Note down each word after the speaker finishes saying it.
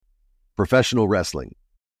Professional wrestling,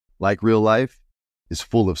 like real life, is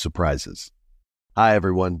full of surprises. Hi,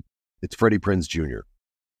 everyone. It's Freddie Prinze Jr.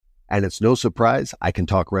 And it's no surprise I can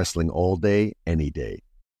talk wrestling all day, any day.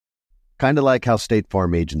 Kind of like how State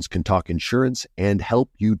Farm agents can talk insurance and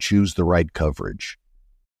help you choose the right coverage.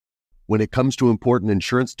 When it comes to important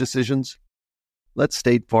insurance decisions, let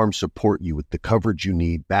State Farm support you with the coverage you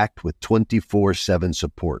need, backed with 24/7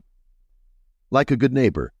 support. Like a good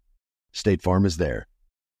neighbor, State Farm is there.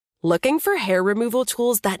 Looking for hair removal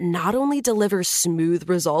tools that not only deliver smooth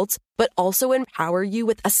results, but also empower you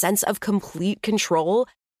with a sense of complete control?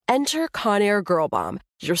 Enter Conair Girl Bomb,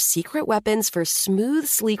 your secret weapons for smooth,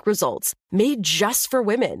 sleek results, made just for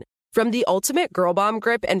women. From the ultimate Girl Bomb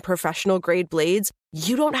grip and professional-grade blades,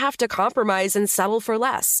 you don't have to compromise and settle for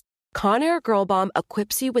less. Conair Girl Bomb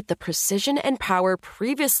equips you with the precision and power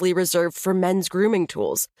previously reserved for men's grooming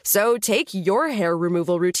tools. So take your hair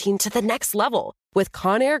removal routine to the next level with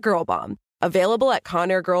Conair Girl Bomb. Available at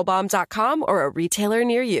ConairGirlBomb.com or a retailer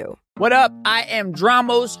near you. What up? I am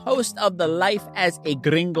Dramos, host of the Life as a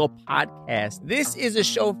Gringo podcast. This is a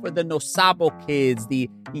show for the No Sabo kids, the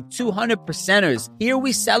 200%ers. Here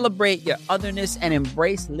we celebrate your otherness and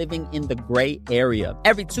embrace living in the gray area.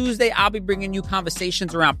 Every Tuesday, I'll be bringing you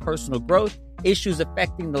conversations around personal growth, issues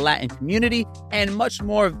affecting the Latin community, and much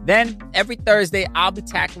more. Then, every Thursday, I'll be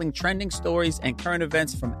tackling trending stories and current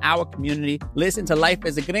events from our community. Listen to Life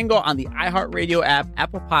as a Gringo on the iHeartRadio app,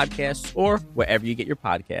 Apple Podcasts, or wherever you get your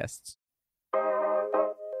podcasts.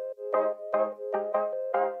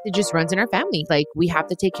 It just runs in our family. Like, we have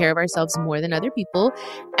to take care of ourselves more than other people.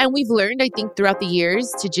 And we've learned, I think, throughout the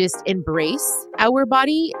years to just embrace our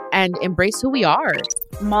body and embrace who we are.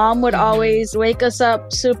 Mom would always wake us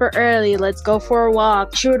up super early. Let's go for a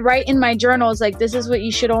walk. She would write in my journals, like, this is what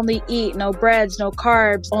you should only eat. No breads, no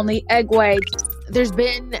carbs, only egg whites. There's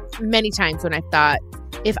been many times when I thought,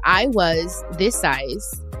 if I was this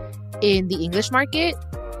size in the English market,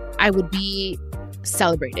 I would be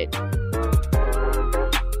celebrated.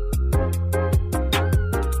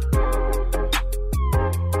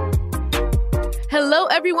 Hello,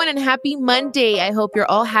 everyone, and happy Monday. I hope you're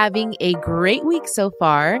all having a great week so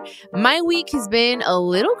far. My week has been a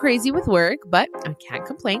little crazy with work, but I can't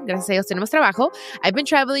complain. Gracias a Dios tenemos trabajo. I've been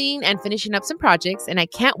traveling and finishing up some projects, and I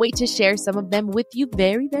can't wait to share some of them with you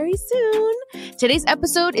very, very soon. Today's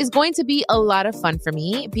episode is going to be a lot of fun for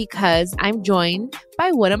me because I'm joined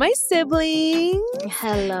by one of my siblings.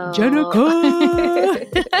 Hello. Jenica.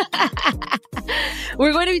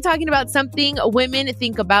 We're going to be talking about something women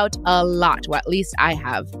think about a lot, well, at least I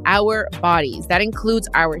have, our bodies. That includes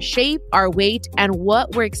our shape, our weight, and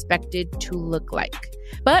what we're expected to look like.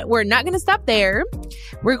 But we're not going to stop there.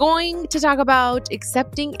 We're going to talk about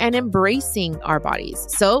accepting and embracing our bodies.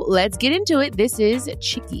 So let's get into it. This is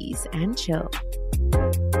Chickies and Chill.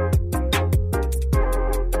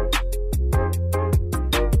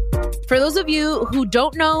 For those of you who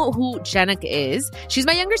don't know who Jenica is, she's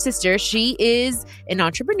my younger sister. She is an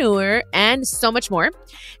entrepreneur and so much more.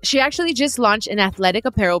 She actually just launched an athletic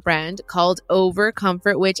apparel brand called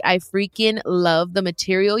Overcomfort, which I freaking love. The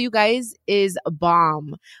material, you guys, is a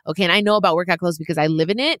bomb. Okay, and I know about workout clothes because I live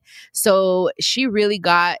in it. So she really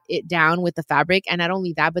got it down with the fabric. And not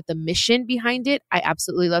only that, but the mission behind it, I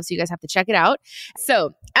absolutely love. So you guys have to check it out.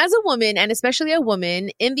 So as a woman, and especially a woman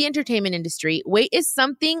in the entertainment industry, weight is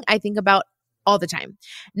something I think about all the time.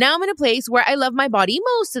 Now I'm in a place where I love my body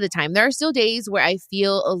most of the time. There are still days where I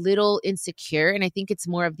feel a little insecure, and I think it's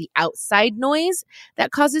more of the outside noise that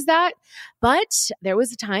causes that. But there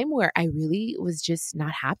was a time where I really was just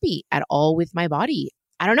not happy at all with my body.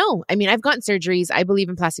 I don't know. I mean, I've gotten surgeries. I believe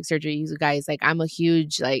in plastic surgery, you guys. Like, I'm a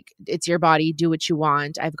huge, like, it's your body, do what you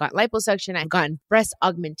want. I've got liposuction. I've gotten breast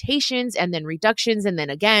augmentations and then reductions. And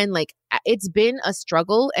then again, like, it's been a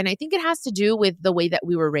struggle. And I think it has to do with the way that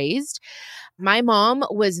we were raised. My mom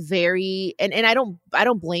was very, and I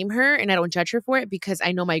don't blame her and I don't judge her for it because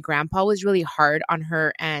I know my grandpa was really hard on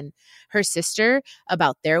her and her sister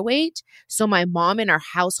about their weight. So my mom in our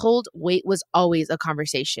household, weight was always a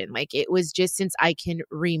conversation. Like, it was just since I can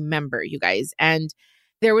remember, you guys. And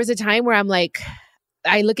there was a time where I'm like,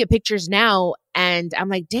 I look at pictures now and I'm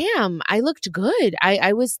like, damn, I looked good.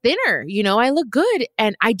 I was thinner, I look good.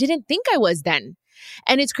 And I didn't think I was then.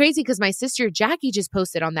 And it's crazy because my sister Jackie just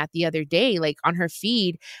posted on that the other day, like on her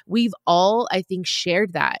feed. We've all, I think,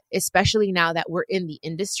 shared that, especially now that we're in the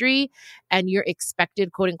industry and you're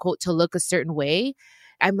expected, quote unquote, to look a certain way.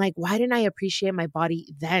 I'm like, why didn't I appreciate my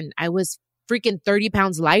body then? I was freaking 30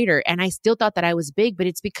 pounds lighter and I still thought that I was big, but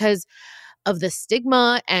it's because of the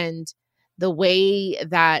stigma and the way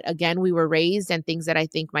that, again, we were raised and things that I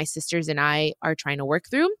think my sisters and I are trying to work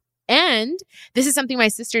through. And this is something my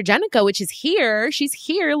sister Jenica, which is here, she's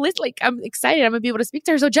here. Like, I'm excited. I'm going to be able to speak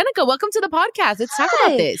to her. So Jenica, welcome to the podcast. Let's talk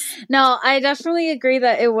about this. No, I definitely agree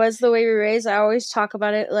that it was the way we raised. I always talk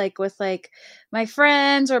about it like with like my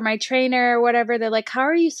friends or my trainer or whatever. They're like, how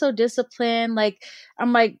are you so disciplined? Like,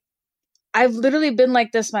 I'm like, I've literally been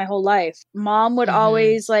like this my whole life. Mom would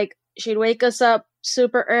always like, she'd wake us up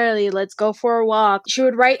super early. Let's go for a walk. She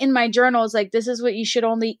would write in my journals, like, this is what you should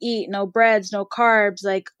only eat. No breads, no carbs,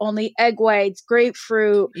 like only egg whites,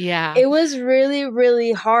 grapefruit. Yeah. It was really,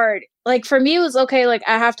 really hard. Like for me, it was okay. Like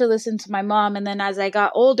I have to listen to my mom. And then as I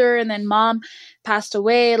got older and then mom passed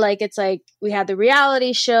away, like it's like we had the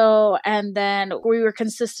reality show and then we were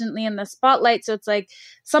consistently in the spotlight. So it's like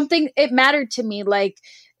something, it mattered to me. Like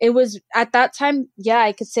it was at that time, yeah,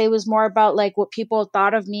 I could say it was more about like what people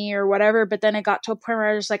thought of me or whatever. But then it got to a point where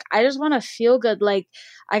I was like, I just want to feel good. Like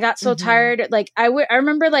I got so tired. Like I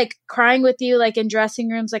remember like crying with you, like in dressing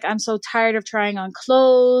rooms. Like I'm so tired of trying on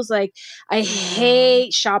clothes. Like I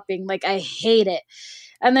hate shopping. Like I hate it.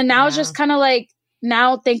 And then now it's just kind of like,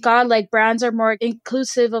 now, thank God, like brands are more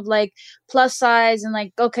inclusive of like plus size and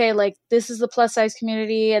like, okay, like this is the plus size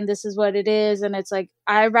community and this is what it is. And it's like,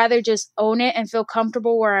 I'd rather just own it and feel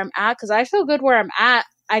comfortable where I'm at because I feel good where I'm at.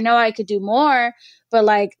 I know I could do more, but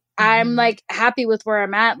like, I'm like happy with where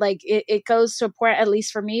I'm at. Like it goes to a point, at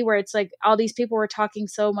least for me, where it's like all these people were talking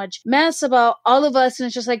so much mess about all of us. And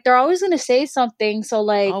it's just like, they're always going to say something. So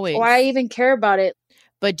like, why even care about it?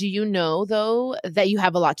 But do you know, though, that you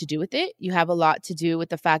have a lot to do with it? You have a lot to do with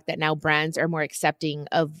the fact that now brands are more accepting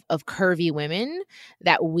of curvy women,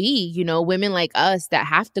 that we, you know, women like us that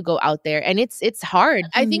have to go out there. And it's hard.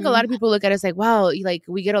 I think a lot of people look at us like, wow, like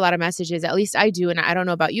we get a lot of messages, at least I do. And I don't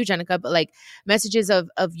know about you, Jenica, but like messages of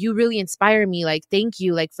you really inspire me. Like, thank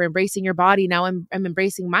you, like for embracing your body. Now I'm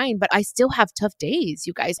embracing mine, but I still have tough days,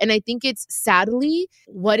 you guys. And I think it's sadly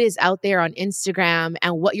what is out there on Instagram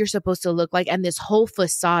and what you're supposed to look like and this whole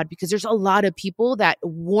facade, because there's a lot of people that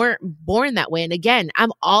weren't born that way. And again,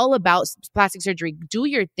 I'm all about plastic surgery. Do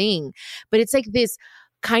your thing. But it's like this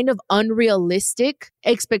kind of unrealistic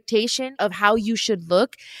expectation of how you should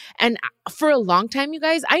look. And for a long time, you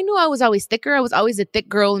guys, I knew I was always thicker. I was always a thick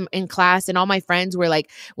girl in class. And all my friends were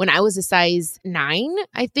like, when I was a size 9,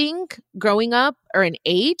 I think, growing up, or an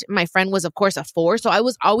 8, my friend was, of course, a 4. So I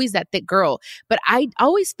was always that thick girl. But I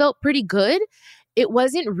always felt pretty good. It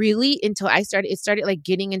wasn't really until it started like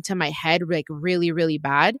getting into my head, like really, really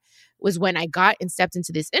bad, was when I got and stepped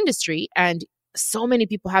into this industry. And so many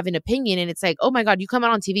people have an opinion and it's like, oh my God, you come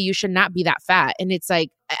out on TV, you should not be that fat. And it's like,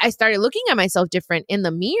 I started looking at myself different in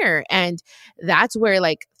the mirror. And that's where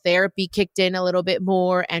like therapy kicked in a little bit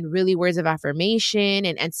more, and really words of affirmation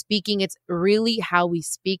and speaking. It's really how we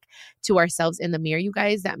speak to ourselves in the mirror, you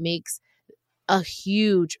guys, that makes a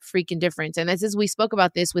huge freaking difference. And this is, we spoke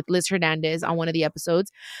about this with Liz Hernandez on one of the episodes,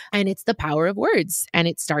 and it's the power of words, and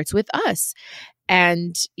it starts with us.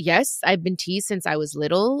 And yes, I've been teased since I was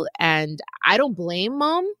little, and I don't blame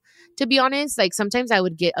mom, to be honest. Like sometimes I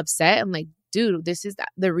would get upset. I'm like, dude, this is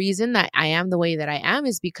the reason that I am the way that I am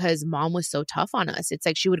is because mom was so tough on us. It's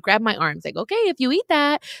like she would grab my arms like, okay, if you eat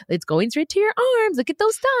that, it's going straight to your arms. Look at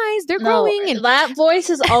those thighs. They're growing. And that voice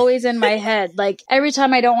is always in my head. Like every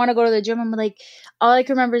time I don't want to go to the gym, I'm like, all I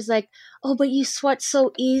can remember is like, oh, but you sweat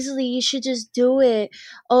so easily. You should just do it.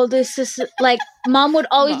 Oh, this is like, mom would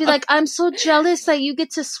always be like, I'm so jealous that you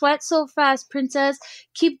get to sweat so fast, princess.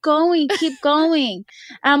 Keep going, keep going.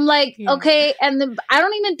 I'm like, okay. And I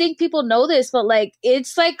don't even think people know this, but like,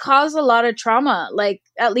 it's like caused a lot of trauma. Like,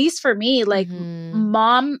 at least for me, like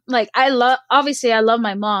mom, like obviously I love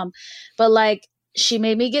my mom, but like, she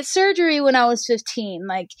made me get surgery when I was 15,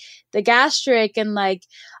 like the gastric and like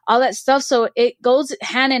all that stuff. So it goes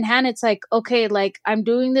hand in hand. It's like, okay, like I'm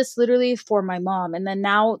doing this literally for my mom. And then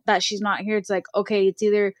now that she's not here, it's like, okay, it's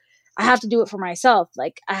either I have to do it for myself.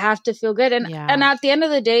 Like I have to feel good. And at the end of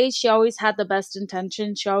the day, she always had the best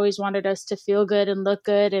intention. She always wanted us to feel good and look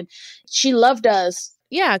good. And she loved us.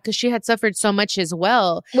 Yeah, because she had suffered so much as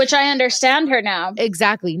well. Which I understand her now.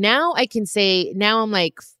 Exactly. Now I can say, now I'm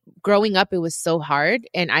like, growing up, it was so hard.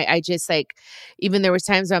 And I just like, even there was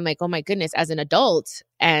times where I'm like, oh my goodness, as an adult.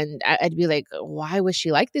 And I'd be like, why was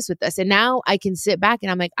she like this with us? And now I can sit back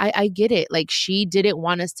and I'm like, I get it. Like she didn't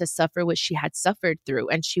want us to suffer what she had suffered through.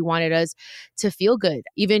 And she wanted us to feel good.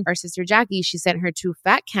 Even our sister Jackie, she sent her to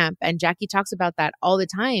fat camp. And Jackie talks about that all the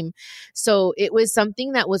time. So it was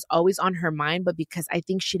something that was always on her mind. But because I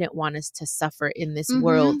think she didn't want us to suffer in this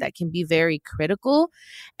world that can be very critical.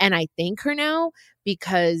 And I thank her now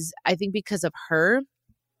because I think because of her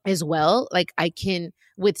as well, like I can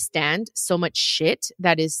withstand so much shit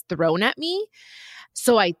that is thrown at me.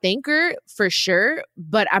 So I thank her for sure,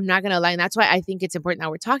 but I'm not going to lie. And that's why I think it's important that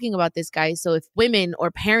we're talking about this, guys. So if women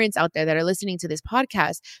or parents out there that are listening to this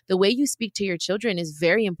podcast, the way you speak to your children is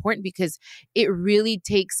very important because it really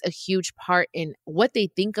takes a huge part in what they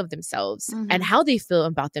think of themselves and how they feel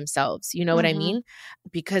about themselves. You know what I mean?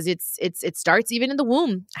 Because it starts even in the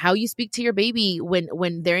womb, how you speak to your baby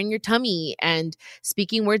when they're in your tummy, and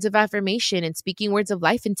speaking words of affirmation and speaking words of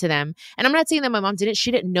life into them. And I'm not saying that my mom didn't. She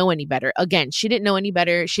didn't know any better. Again, she didn't know any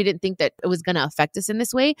better. She didn't think that it was going to affect us in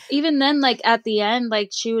this way. Even then, like at the end,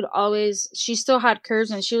 like she still had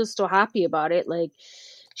curves and she was still happy about it. Like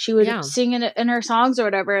she would sing in her songs or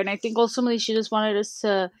whatever. And I think ultimately she just wanted us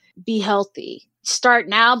to be healthy. Start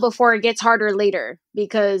now before it gets harder later,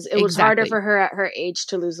 because it was harder for her at her age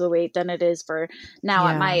to lose the weight than it is for now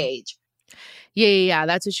at my age. Yeah.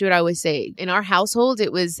 That's what she would always say. In our household,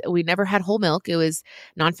 we never had whole milk. It was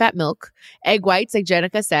non-fat milk. Egg whites, like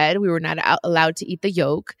Jenica said, we were not allowed to eat the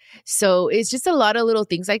yolk. So it's just a lot of little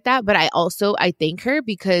things like that. But I thank her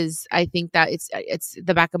because I think that it's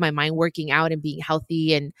the back of my mind, working out and being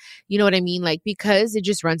healthy. And you know what I mean? Like, because it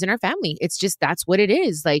just runs in our family. It's just, that's what it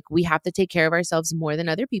is. Like, we have to take care of ourselves more than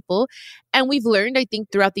other people. And we've learned, I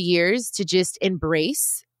think, throughout the years to just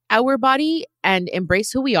embrace our body and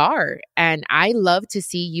embrace who we are. And I love to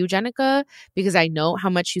see you, Jenica, because I know how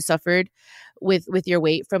much you suffered with your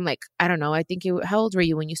weight from, like, I don't know, I think how old were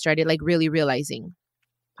you when you started like really realizing?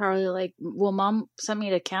 Probably like, well, mom sent me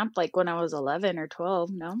to camp like when I was 11 or 12.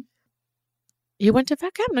 No, you went to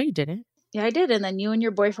fat camp? No, you didn't. Yeah, I did. And then you and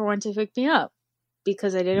your boyfriend went to pick me up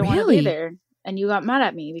because I didn't want to be there. And you got mad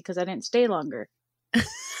at me because I didn't stay longer.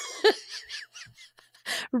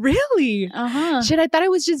 Really? Shit, I thought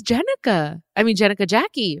it was just Jenica. I mean, Jenica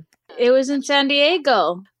Jackie. It was in San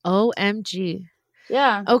Diego. OMG.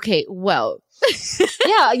 Yeah. Okay, well.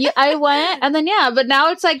 I went. And then, but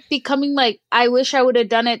now it's like becoming like, I wish I would have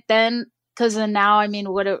done it then. Because then now, I mean,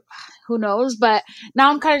 who knows? But now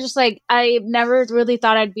I'm kind of just like, I never really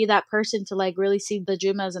thought I'd be that person to like really see the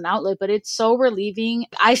gym as an outlet. But it's so relieving.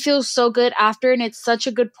 I feel so good after. And it's such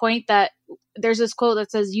a good point that there's this quote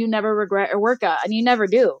that says, you never regret a workout, and you never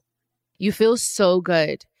do. You feel so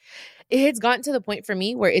good. It has gotten to the point for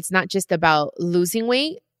me where it's not just about losing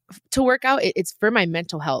weight to work out. It's for my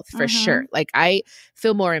mental health for sure. Like, I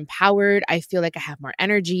feel more empowered. I feel like I have more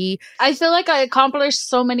energy. I feel like I accomplished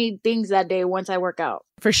so many things that day once I work out.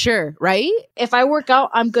 For sure, right? If I work out,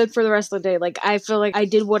 I'm good for the rest of the day. Like, I feel like I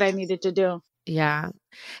did what I needed to do. Yeah.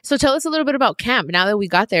 So tell us a little bit about camp. Now that we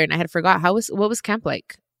got there and I had forgot, what was camp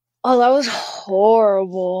like? Oh, that was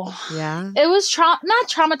horrible. Yeah. It was not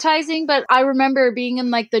traumatizing, but I remember being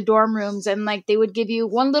in like the dorm rooms and like they would give you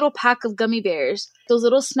one little pack of gummy bears, those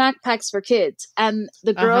little snack packs for kids. And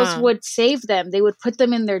the girls would save them. They would put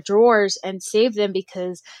them in their drawers and save them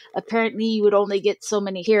because apparently you would only get so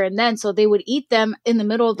many here and then. So they would eat them in the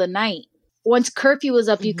middle of the night. Once curfew was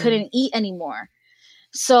up, you couldn't eat anymore.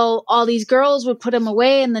 So all these girls would put them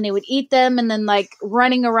away and then they would eat them and then like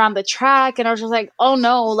running around the track. And I was just like, oh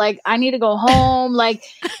no, like I need to go home. Like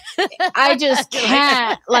I just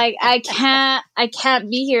can't, like I can't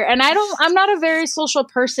be here. And I'm not a very social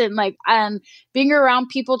person. Like, and being around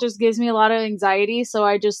people just gives me a lot of anxiety. So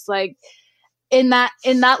I just like, in that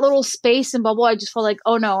little space and bubble, I just felt like,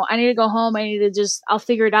 oh no, I need to go home. I'll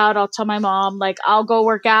figure it out. I'll tell my mom, like I'll go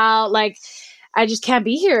work out. Like I just can't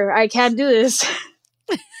be here. I can't do this.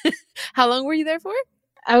 How long were you there for?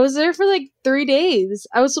 I was there for like 3 days.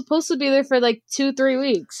 I was supposed to be there for like 2-3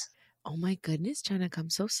 weeks. Oh my goodness, Jenica, I'm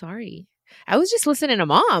so sorry. I was just listening to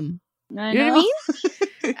mom. I you know what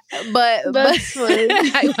I mean? But that's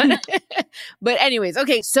fine. But anyways,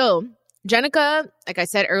 okay. So Jenica, like I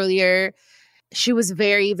said earlier, she was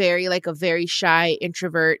very, very like a very shy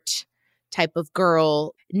introvert type of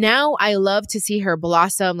girl. Now I love to see her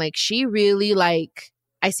blossom. Like she really like,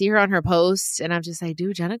 I see her on her posts and I'm just like,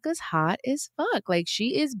 dude, Jenica's hot as fuck. Like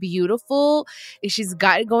she is beautiful. She's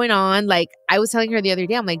got it going on. Like I was telling her the other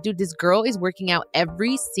day, I'm like, dude, this girl is working out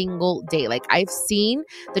every single day. Like I've seen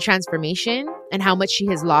the transformation and how much she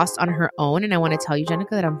has lost on her own. And I want to tell you,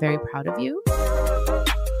 Jenica, that I'm very proud of you.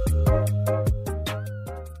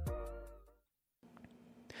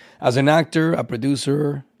 As an actor, a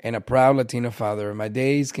producer, and a proud Latino father, my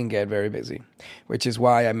days can get very busy, which is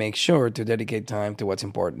why I make sure to dedicate time to what's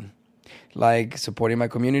important, like supporting my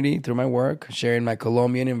community through my work, sharing my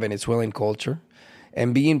Colombian and Venezuelan culture,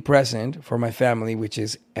 and being present for my family, which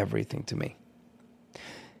is everything to me.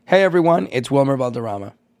 Hey everyone, it's Wilmer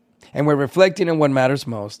Valderrama, and we're reflecting on what matters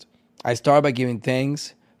most. I start by giving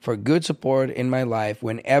thanks for good support in my life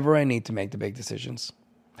whenever I need to make the big decisions.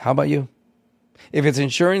 How about you? If it's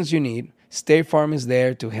insurance you need, State Farm is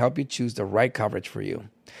there to help you choose the right coverage for you.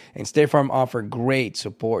 And State Farm offers great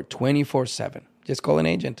support 24/7. Just call an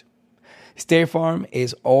agent. State Farm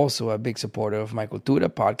is also a big supporter of My Cultura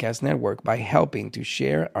podcast network by helping to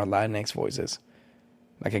share our Latinx voices.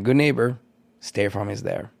 Like a good neighbor, State Farm is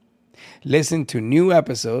there. Listen to new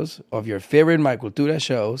episodes of your favorite My Cultura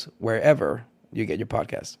shows wherever you get your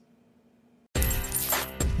podcasts.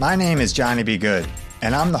 My name is Johnny B. Good,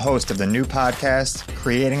 and I'm the host of the new podcast,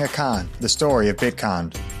 Creating a Con, the story of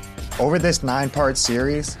Bitcon. Over this 9-part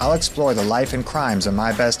series, I'll explore the life and crimes of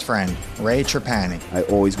my best friend, Ray Trapani. I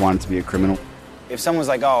always wanted to be a criminal. If someone's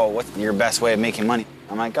like, oh, what's your best way of making money?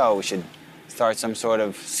 I'm like, oh, we should start some sort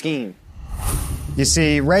of scheme. You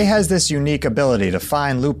see, Ray has this unique ability to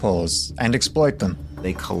find loopholes and exploit them.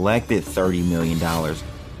 They collected $30 million.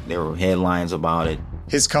 There were headlines about it.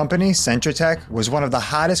 His company, Centratech, was one of the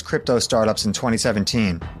hottest crypto startups in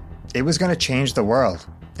 2017. It was going to change the world,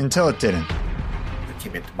 until it didn't. I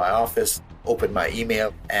came into my office, opened my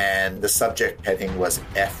email, and the subject heading was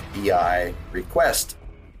FBI request.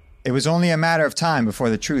 It was only a matter of time before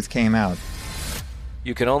the truth came out.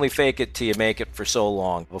 You can only fake it till you make it for so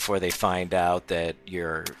long before they find out that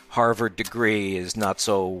your Harvard degree is not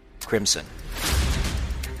so crimson.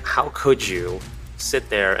 How could you sit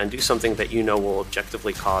there and do something that you know will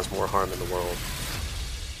objectively cause more harm in the world?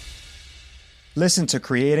 Listen to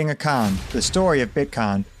Creating a Con, the story of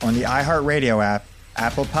Bitcon, on the iHeartRadio app,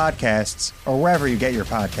 Apple Podcasts, or wherever you get your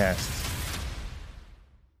podcasts.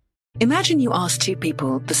 Imagine you ask two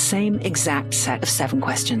people the same exact set of 7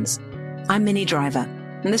 questions. I'm Minnie Driver,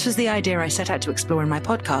 and this was the idea I set out to explore in my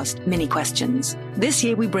podcast, Mini Questions. This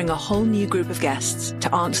year, we bring a whole new group of guests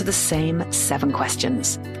to answer the same 7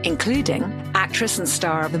 questions, including actress and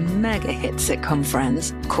star of the mega hit sitcom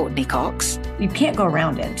Friends, Courtney Cox. You can't go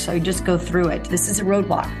around it, so you just go through it. This is a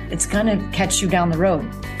roadblock. It's going to catch you down the road.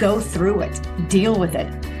 Go through it. Deal with it.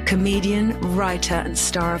 Comedian, writer, and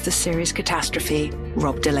star of the series Catastrophe,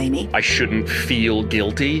 Rob Delaney. I shouldn't feel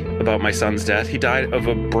guilty about my son's death. He died of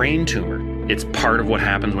a brain tumor. It's part of what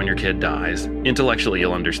happens when your kid dies. Intellectually,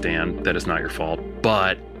 you'll understand that it's not your fault,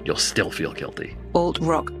 but you'll still feel guilty.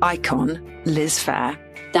 Alt-rock icon, Liz Phair.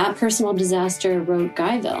 That personal disaster wrote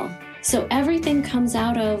Guyville. So everything comes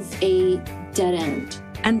out of a dead end.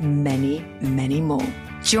 And many, many more.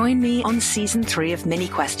 Join me on Season 3 of Mini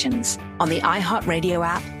Questions on the iHeartRadio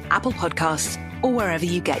app, Apple Podcasts, or wherever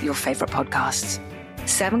you get your favorite podcasts.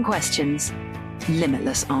 7 questions,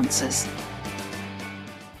 limitless answers.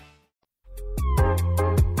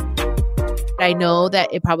 I know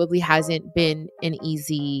that it probably hasn't been an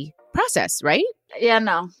easy process, right? Yeah,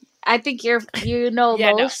 no. I think you know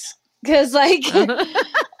most. Because, like, you're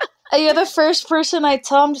the first person I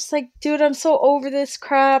tell. I'm just like, dude, I'm so over this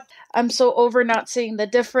crap. I'm so over not seeing the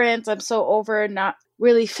difference. I'm so over not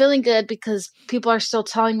really feeling good because people are still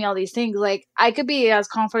telling me all these things. Like, I could be as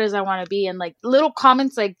confident as I want to be, and, like, little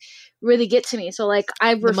comments, like, really get to me. So, like,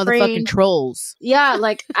 I've refrained. The motherfucking trolls. Yeah,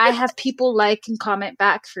 like, I have people like and comment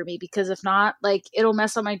back for me, because if not, like, it'll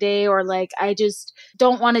mess up my day, or, like, I just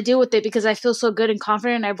don't want to deal with it because I feel so good and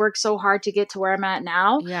confident. I've worked so hard to get to where I'm at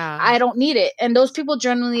now. Yeah. I don't need it. And those people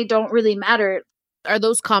generally don't really matter. Are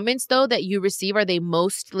those comments, though, that you receive, are they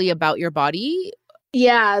mostly about your body?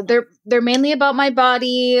 Yeah, they're mainly about my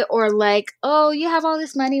body, or like, oh, you have all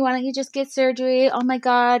this money, why don't you just get surgery? Oh my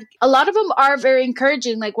God. A lot of them are very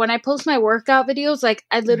encouraging. Like, when I post my workout videos, like,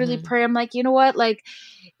 I literally pray. I'm like, you know what? Like,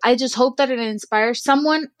 I just hope that it inspires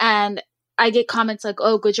someone. And I get comments like,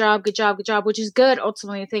 oh, good job, which is good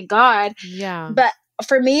ultimately, thank God. Yeah. But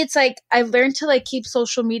for me, it's like, I've learned to, like, keep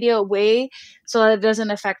social media away so that it doesn't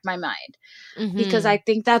affect my mind. Because I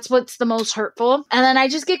think that's what's the most hurtful. And then I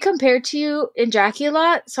just get compared to you and Jackie a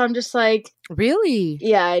lot. So I'm just like, really?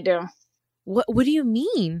 Yeah, I do. What do you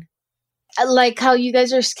mean? Like how you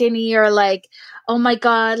guys are skinny, or like, oh my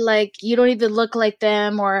God, like, you don't even look like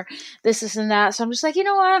them, or this and that. So I'm just like, you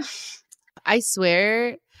know what? I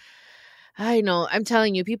swear, I know. I'm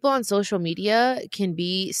telling you, people on social media can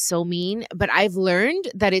be so mean, but I've learned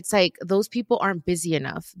that it's like, those people aren't busy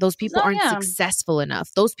enough. Those people aren't successful enough.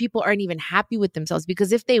 Those people aren't even happy with themselves,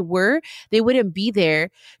 because if they were, they wouldn't be there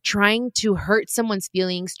trying to hurt someone's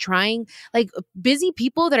feelings, like, busy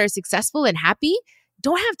people that are successful and happy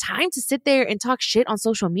don't have time to sit there and talk shit on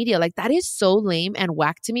social media. Like, that is so lame and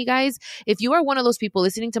whack to me, guys. If you are one of those people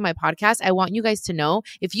listening to my podcast, I want you guys to know,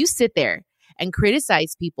 if you sit there and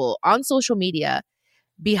criticize people on social media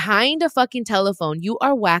behind a fucking telephone, you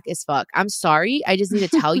are whack as fuck. I'm sorry. I just need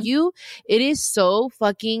to tell you, it is so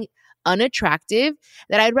fucking unattractive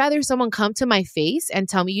that I'd rather someone come to my face and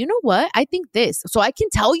tell me, you know what? I think this, so I can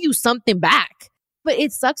tell you something back. But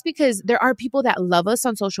it sucks because there are people that love us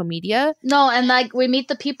on social media. No, and like we meet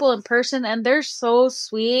the people in person and they're so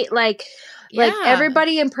sweet. Like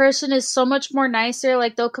everybody in person is so much more nicer.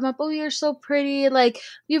 Like they'll come up, oh, you're so pretty. Like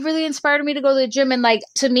you've really inspired me to go to the gym. And like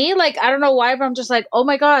to me, like I don't know why, but I'm just like, oh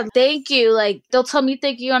my God, thank you. Like they'll tell me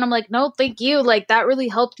thank you. And I'm like, no, thank you. Like that really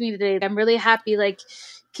helped me today. I'm really happy. Like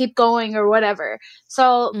keep going or whatever.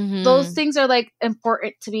 So those things are like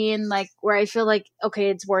important to me and like where I feel like, okay,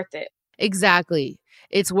 it's worth it. Exactly.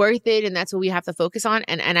 It's worth it, and that's what we have to focus on.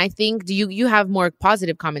 And I think you have more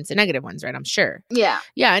positive comments than negative ones, right? I'm sure. Yeah.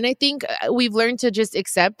 Yeah, and I think we've learned to just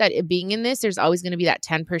accept that being in this, there's always going to be that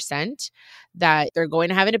 10% that they're going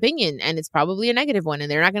to have an opinion, and it's probably a negative one,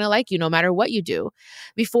 and they're not going to like you no matter what you do.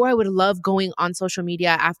 Before, I would love going on social media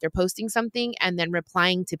after posting something and then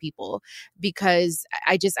replying to people because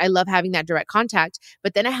I love having that direct contact.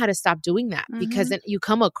 But then I had to stop doing that because then you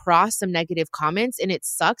come across some negative comments, and it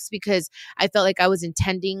sucks because I felt like I was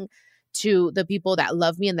intending to the people that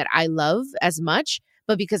love me and that I love as much,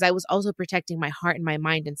 but because I was also protecting my heart and my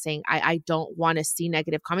mind and saying, I don't want to see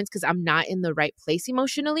negative comments because I'm not in the right place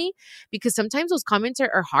emotionally, because sometimes those comments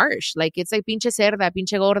are harsh. Like it's like pinche cerda,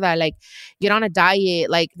 pinche gorda, like get on a diet,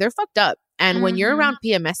 like they're fucked up. And when you're around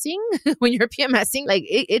PMSing, like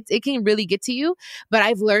it can really get to you. But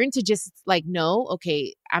I've learned to just like, no,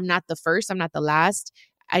 okay, I'm not the first, I'm not the last.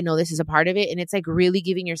 I know this is a part of it. And it's like really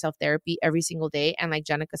giving yourself therapy every single day. And like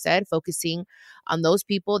Jenica said, focusing on those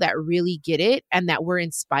people that really get it and that we're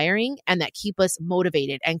inspiring and that keep us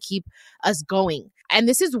motivated and keep us going. And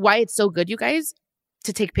this is why it's so good, you guys,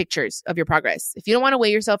 to take pictures of your progress. If you don't want to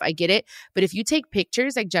weigh yourself, I get it. But if you take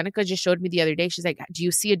pictures, like Jenica just showed me the other day, she's like, do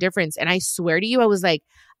you see a difference? And I swear to you, I was like,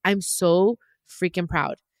 I'm so freaking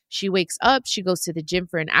proud. She wakes up, she goes to the gym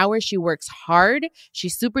for an hour, she works hard,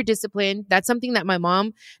 she's super disciplined. That's something that my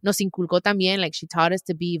mom nos inculcó también. Like she taught us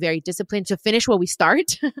to be very disciplined, to finish what we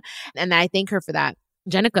start. And I thank her for that.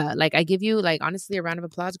 Jenica, like I give you like honestly a round of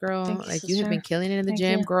applause, girl. Thank like you have been killing it in the Thank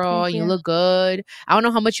gym, you. girl. Thank You you. look good. I don't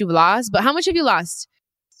know how much you've lost, but how much have you lost?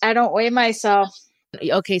 I don't weigh myself.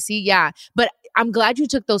 Okay, see, yeah. But I'm glad you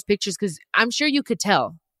took those pictures because I'm sure you could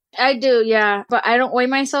tell. I do, yeah. But I don't weigh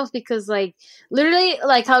myself because like literally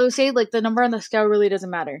like how to say like the number on the scale really doesn't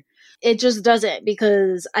matter. It just doesn't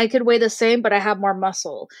because I could weigh the same, but I have more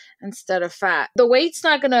muscle instead of fat. The weight's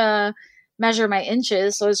not going to measure my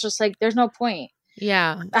inches. So it's just like, there's no point.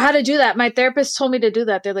 Yeah. I had to do that. My therapist told me to do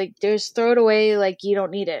that. They're like, just throw it away. Like you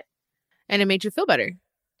don't need it. And it made you feel better.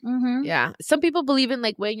 Yeah. Some people believe in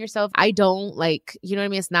like weighing yourself. I don't, like, you know what I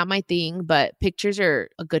mean? It's not my thing, but pictures are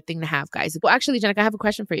a good thing to have, guys. Well, actually, Jenica, I have a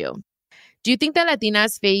question for you. Do you think that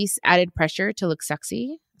Latinas face added pressure to look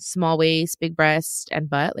sexy? Small waist, big breast, and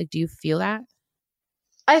butt? Like, do you feel that?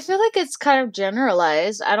 I feel like it's kind of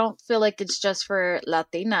generalized. I don't feel like it's just for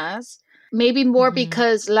Latinas. Maybe more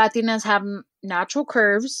because Latinas have natural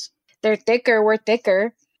curves. They're thicker. We're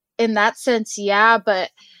thicker. In that sense, yeah. But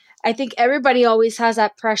I think everybody always has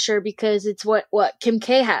that pressure because it's what Kim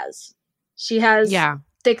K has. She has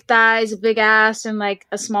thick thighs, a big ass, and like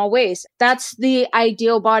a small waist. That's the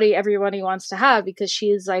ideal body everybody wants to have because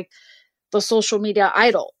she is like the social media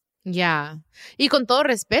idol. Yeah. Y con todo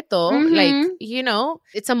respeto, like, you know,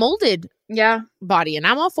 it's a molded body. And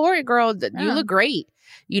I'm all for it, girl. You look great,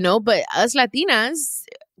 you know, but us Latinas,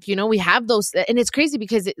 you know, we have those. And it's crazy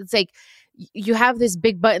because it's like, you have this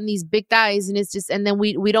big butt and these big thighs and it's just, and then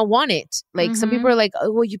we don't want it. Like some people are like, oh,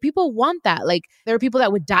 well, you people want that. Like there are people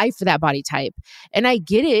that would die for that body type. And I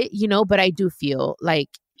get it, you know, but I do feel like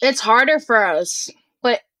it's harder for us,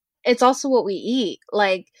 but it's also what we eat.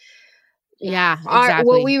 Like, yeah, exactly.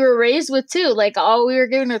 What we were raised with too. Like all we were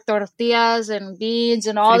given are tortillas and beans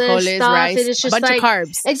and all frijoles, this stuff. rice, And it's just a bunch like of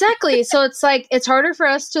carbs. Exactly. So it's like, it's harder for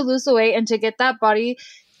us to lose the weight and to get that body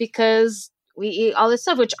because we eat all this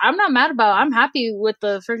stuff, which I'm not mad about. I'm happy with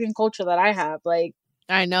the freaking culture that I have. Like,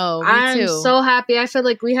 I know. I'm so happy. I feel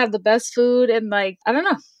like we have the best food and like, I don't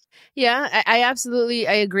know. Yeah, I absolutely,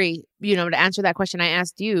 I agree. You know, to answer that question I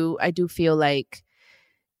asked you, I do feel like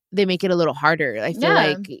they make it a little harder. I feel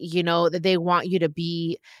like, you know, that they want you to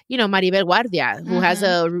be, you know, Maribel Guardia, who has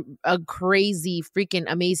a crazy, freaking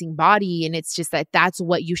amazing body. And it's just that that's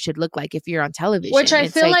what you should look like if you're on television. Which I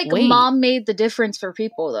it's feel like wait. mom made the difference for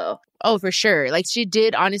people though. Oh, for sure. Like she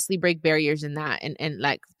did honestly break barriers in that. And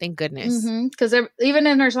like, thank goodness. Because even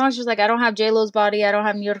in her songs, she's like, I don't have J-Lo's body. I don't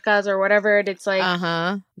have Niurka's or whatever. And it's like,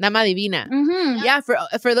 Dama Divina. Yeah.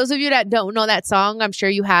 For those of you that don't know that song, I'm sure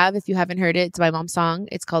you have. If you haven't heard it, it's my mom's song.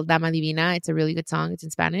 It's called Dama Divina. It's a really good song. It's in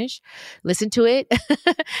Spanish. Listen to it.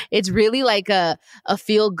 It's really like a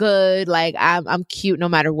feel good, like I'm cute no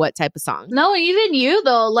matter what type of song. No, even you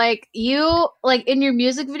though, like you, like in your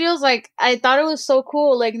music videos, like I thought it was so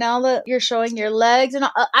cool. Like now that you're showing your legs and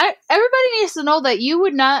everybody needs to know that you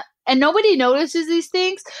would not, and nobody notices these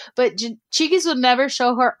things, but Chiquis would never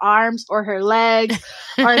show her arms or her legs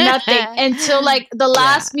or nothing until like the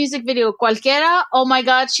last music video, Cualquiera. Oh my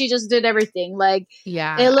God, she just did everything. Like,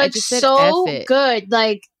 it looks so good.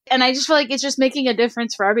 Like, and I just feel like it's just making a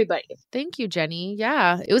difference for everybody. Thank you, Jenny.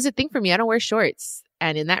 Yeah, it was a thing for me. I don't wear shorts.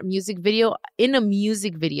 And in that music video,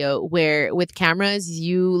 where with cameras,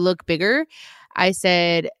 you look bigger, I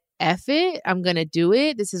said, F it, I'm going to do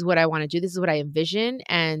it. This is what I want to do. This is what I envision.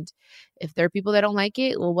 And if there are people that don't like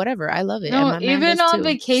it, well, whatever. I love it. No, even on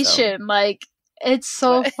vacation, like, it's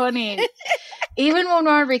so funny. Even when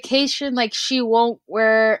we're on vacation, like, she won't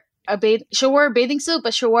wear she'll wear a bathing suit,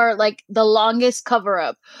 but she'll wear like the longest cover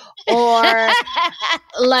up or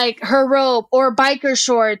like her robe or biker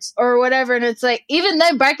shorts or whatever. And it's like, even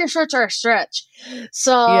then biker shorts are a stretch.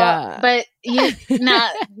 So, but you've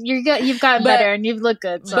gotten better and you've looked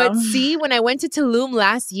good. So. But see, when I went to Tulum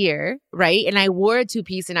last year, right, and I wore a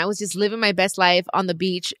 2-piece and I was just living my best life on the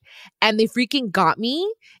beach, and they freaking got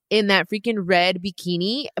me in that freaking red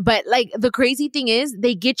bikini. But like the crazy thing is,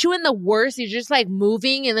 they get you in the worst. You're just like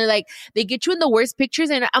moving, and they get you in the worst pictures,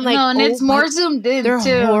 and I'm like, and it's more zoomed in. They're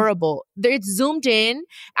too. horrible. It's zoomed in.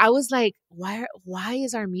 I was like, why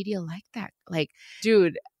is our media like that? Like,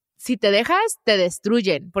 dude. Si te dejas, te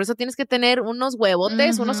destruyen. Por eso tienes que tener unos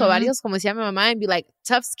huevotes, unos ovarios, como decía mi mamá, and be like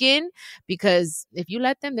tough skin, because if you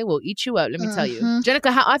let them, they will eat you up. Let me tell you.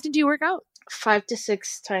 Jenica, how often do you work out? 5 to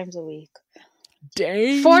 6 times a week.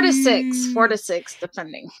 Dang. 4 to 6,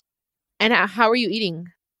 depending. And how are you eating?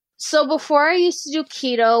 So before I used to do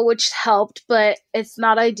keto, which helped, but it's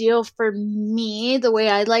not ideal for me the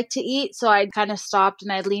way I like to eat. So I kind of stopped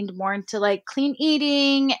and I leaned more into like clean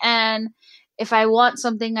eating, and if I want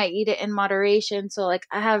something, I eat it in moderation. So like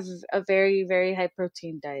I have a very, very high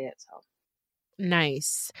protein diet. So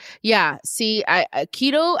nice. Yeah. See, I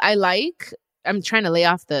keto, I'm trying to lay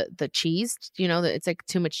off the cheese, it's like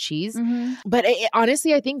too much cheese. But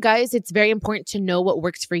honestly, I think, guys, it's very important to know what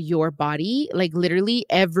works for your body. Like literally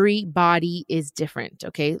every body is different.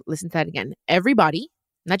 Okay. Listen to that again. Everybody,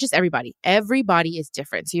 not just everybody is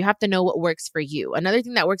different. So you have to know what works for you. Another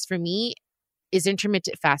thing that works for me is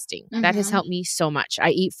intermittent fasting. That has helped me so much.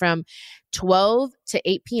 I eat from 12 to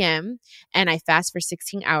 8 p.m. and I fast for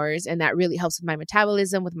 16 hours. And that really helps with my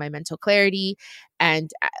metabolism, with my mental clarity. And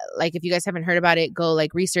like, if you guys haven't heard about it, go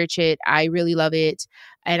like research it. I really love it.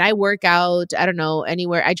 And I work out, I don't know,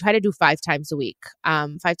 anywhere. I try to do 5 times a week.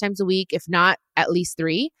 5 times a week, if not at least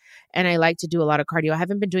 3. And I like to do a lot of cardio. I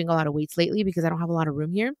haven't been doing a lot of weights lately because I don't have a lot of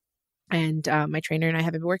room here. And my trainer and I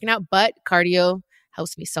haven't been working out, but cardio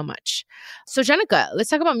helps me so much. So Jenica, let's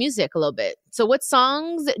talk about music a little bit. So what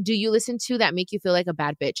songs do you listen to that make you feel like a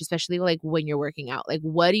bad bitch, especially like when you're working out? Like,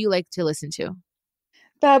 what do you like to listen to?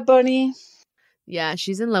 Bad Bunny. Yeah,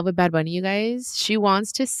 she's in love with Bad Bunny, you guys. She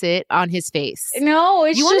wants to sit on his face. No,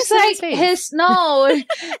 it's just like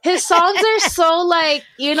his songs are so like,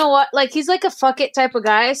 you know what? Like he's like a fuck it type of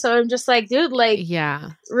guy. So I'm just like, dude, like, yeah,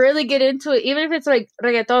 really get into it. Even if it's like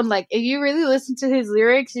reggaeton, like if you really listen to his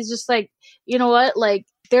lyrics, he's just like, you know what? Like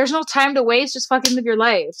there's no time to waste. Just fucking live your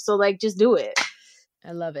life. So like, just do it.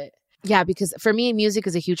 I love it. Yeah, because for me, music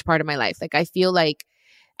is a huge part of my life. Like I feel like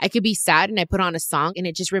I could be sad and I put on a song and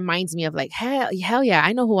it just reminds me of like, hell yeah,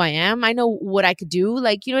 I know who I am. I know what I could do.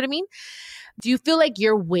 Like, you know what I mean? Do you feel like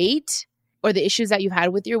your weight or the issues that you've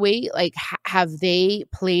had with your weight, like have they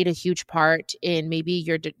played a huge part in maybe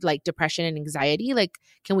your like depression and anxiety? Like,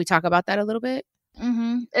 can we talk about that a little bit?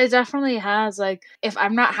 It definitely has. Like if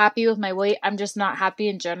I'm not happy with my weight, I'm just not happy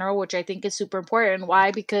in general, which I think is super important.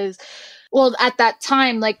 Why? Because well, at that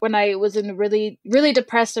time, like when I was in really, really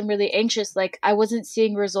depressed and really anxious, like I wasn't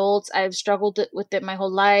seeing results. I've struggled with it my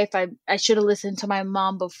whole life. I should have listened to my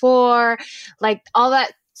mom before. Like all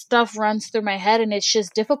that stuff runs through my head and it's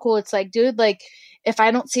just difficult. It's like, dude, like if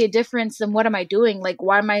I don't see a difference, then what am I doing? Like,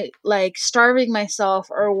 why am I like starving myself,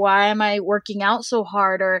 or why am I working out so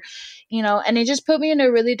hard, or, you know, and it just put me in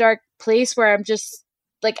a really dark place where I'm just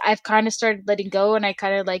like, I've kind of started letting go, and I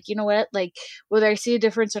kind of like, you know what, like whether I see a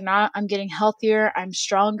difference or not, I'm getting healthier. I'm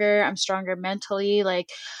stronger mentally. Like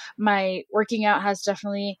my working out has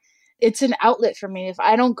definitely it's an outlet for me. If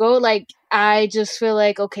I don't go, like, I just feel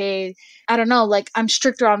like, okay, I don't know, like I'm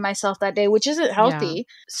stricter on myself that day, which isn't healthy. Yeah.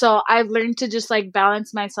 So I've learned to just like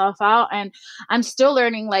balance myself out, and I'm still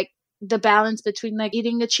learning like the balance between like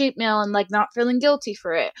eating a cheat meal and like not feeling guilty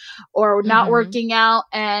for it, or not working out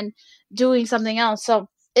and doing something else. So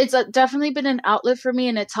it's definitely been an outlet for me,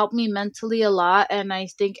 and it's helped me mentally a lot. And I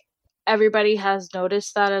think everybody has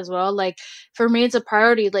noticed that as well. Like for me, it's a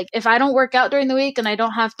priority. Like if I don't work out during the week and I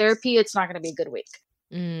don't have therapy, it's not going to be a good week.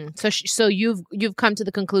 So you've come to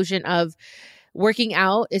the conclusion of working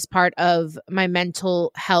out is part of my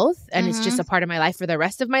mental health, and it's just a part of my life for the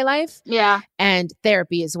rest of my life. Yeah. And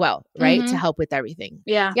therapy as well, right? To help with everything.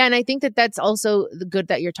 Yeah. Yeah. And I think that that's also the good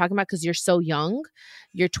that you're talking about, because you're so young.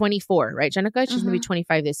 You're 24, right, Jenica? She's going to be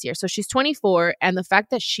 25 this year. So she's 24. And the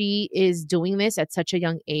fact that she is doing this at such a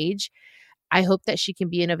young age, I hope that she can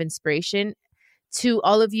be of inspiration to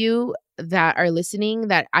all of you that are listening,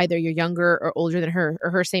 that either you're younger or older than her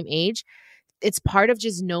or her same age. It's part of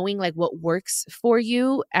just knowing like what works for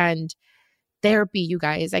you. And therapy, you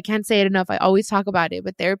guys, I can't say it enough. I always talk about it,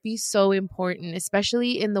 but therapy is so important,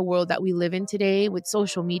 especially in the world that we live in today with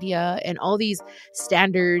social media and all these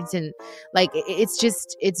standards. And like,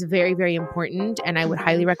 it's very, very important. And I would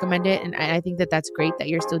highly recommend it. And I think that that's great that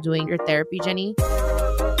you're still doing your therapy, Jenny.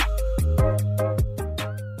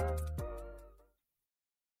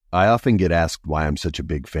 I often get asked why I'm such a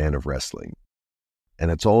big fan of wrestling,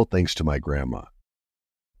 and it's all thanks to my grandma.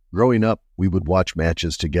 Growing up, we would watch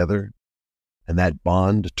matches together, and that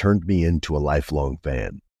bond turned me into a lifelong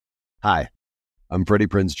fan. Hi, I'm Freddie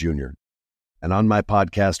Prinze Jr., and on my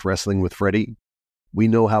podcast, Wrestling with Freddie, we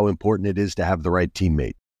know how important it is to have the right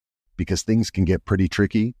teammate, because things can get pretty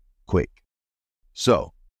tricky quick.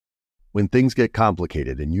 So, when things get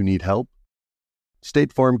complicated and you need help,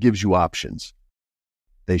 State Farm gives you options.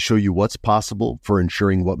 They show you what's possible for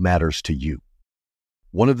ensuring what matters to you.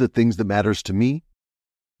 One of the things that matters to me,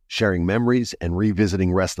 sharing memories and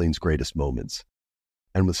revisiting wrestling's greatest moments.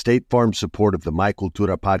 And with State Farm's support of the My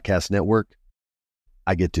Cultura Podcast Network,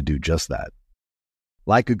 I get to do just that.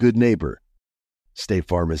 Like a good neighbor, State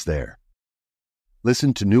Farm is there.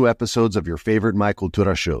 Listen to new episodes of your favorite My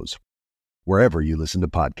Cultura shows, wherever you listen to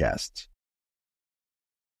podcasts.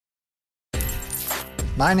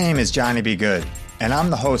 My name is Johnny B. Good, and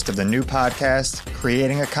I'm the host of the new podcast,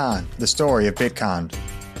 Creating a Con, the story of Bitcon.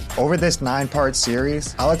 Over this 9-part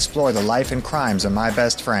series, I'll explore the life and crimes of my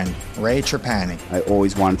best friend, Ray Trapani. I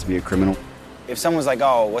always wanted to be a criminal. If someone's like,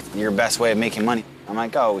 oh, what's your best way of making money? I'm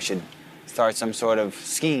like, oh, we should start some sort of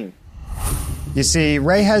scheme. You see,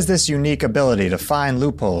 Ray has this unique ability to find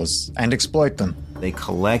loopholes and exploit them. They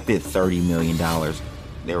collected $30 million.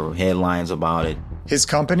 There were headlines about it. His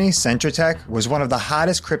company, Centratech, was one of the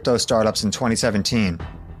hottest crypto startups in 2017.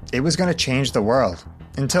 It was going to change the world,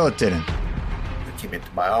 until it didn't. I came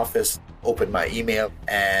into my office, opened my email,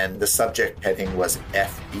 and the subject heading was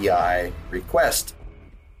FBI request.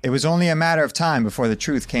 It was only a matter of time before the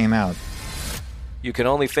truth came out. You can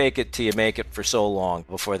only fake it till you make it for so long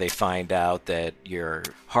before they find out that your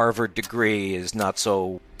Harvard degree is not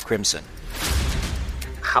so crimson.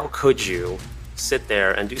 How could you sit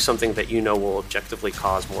there and do something that you know will objectively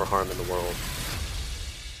cause more harm in the world?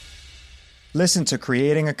 Listen to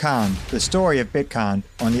Creating a Con, the story of Bitcon,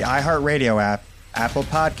 on the iHeartRadio app, Apple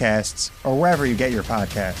Podcasts, or wherever you get your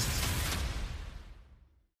podcasts.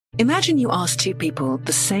 Imagine you ask two people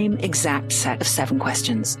the same exact set of 7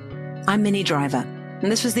 questions. I'm Minnie Driver,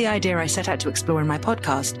 and this was the idea I set out to explore in my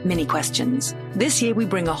podcast, Mini Questions. This year, we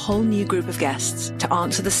bring a whole new group of guests to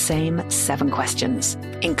answer the same 7 questions,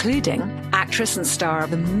 including actress and star of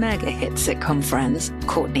the mega-hit sitcom Friends,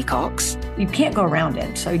 Courtney Cox. You can't go around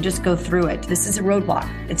it, so you just go through it. This is a roadblock.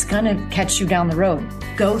 It's going to catch you down the road.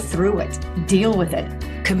 Go through it. Deal with it.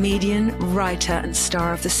 Comedian, writer, and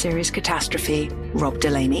star of the series Catastrophe, Rob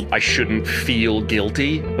Delaney. I shouldn't feel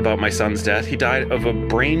guilty about my son's death. He died of a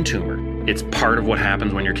brain tumor. It's part of what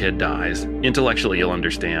happens when your kid dies. Intellectually, you'll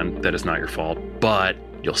understand that it's not your fault, but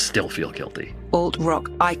you'll still feel guilty.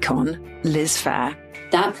 Alt-rock icon, Liz Phair.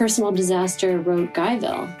 That personal disaster wrote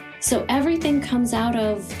Guyville. So everything comes out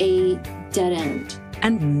of a dead end.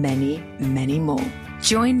 And many, many more.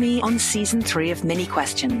 Join me on Season 3 of Mini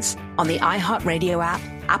Questions on the iHeartRadio app,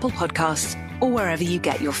 Apple Podcasts, or wherever you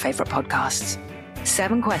get your favorite podcasts.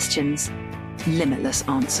 7 questions, limitless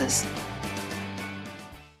answers.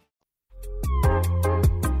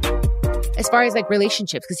 As far as like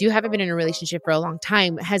relationships, because you haven't been in a relationship for a long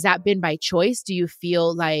time, has that been by choice? Do you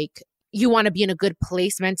feel like you want to be in a good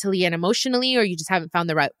place mentally and emotionally, or you just haven't found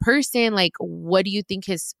the right person? Like, what do you think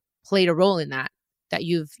has played a role in that? That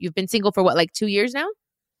you've been single for what, like 2 years now?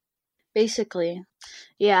 basically.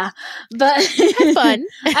 Yeah, but fun.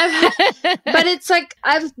 But it's like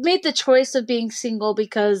I've made the choice of being single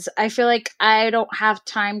because I feel like I don't have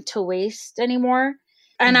time to waste anymore.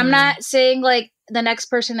 And I'm not saying like the next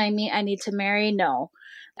person I meet I need to marry. No.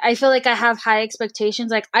 I feel like I have high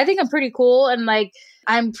expectations. Like I think I'm pretty cool and like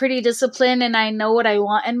I'm pretty disciplined and I know what I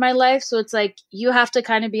want in my life. So it's like you have to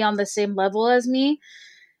kind of be on the same level as me.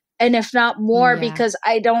 And if not more, because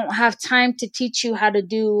I don't have time to teach you how to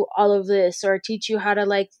do all of this or teach you how to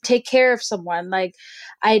like take care of someone. Like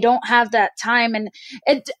I don't have that time. And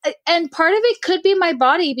part of it could be my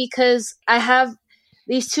body because I have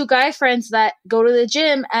these 2 guy friends that go to the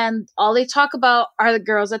gym and all they talk about are the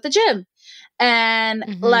girls at the gym.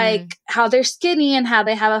 And like how they're skinny and how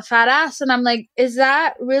they have a fat ass. And I'm like, is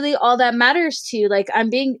that really all that matters to you? Like,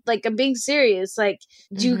 I'm being serious. Like,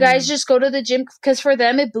 do you guys just go to the gym? Because for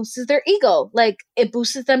them, it boosts their ego. Like, it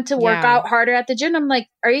boosts them to work out harder at the gym. I'm like,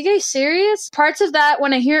 are you guys serious? Parts of that,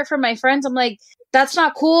 when I hear it from my friends, I'm like, that's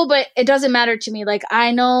not cool, but it doesn't matter to me. Like,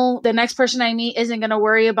 I know the next person I meet isn't going to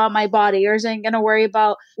worry about my body or isn't going to worry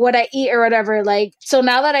about what I eat or whatever. Like, so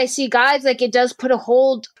now that I see guys, like, it does put a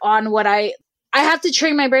hold on what I have to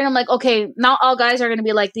train my brain. I'm like, okay, not all guys are going to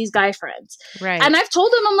be like these guy friends. Right. And I've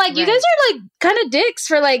told them, I'm like, you guys are like kind of dicks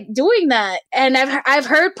for like doing that. And I've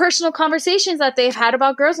heard personal conversations that they've had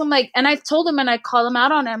about girls. I'm like, and I've told them and I call them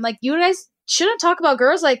out on it. I'm like, you guys shouldn't talk about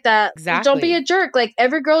girls like that. Exactly. Don't be a jerk. Like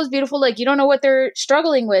every girl is beautiful. Like you don't know what they're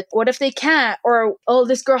struggling with. What if they can't? Or, oh,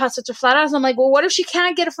 this girl has such a flat ass. I'm like, well, what if she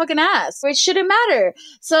can't get a fucking ass? It shouldn't matter.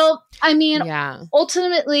 So, I mean,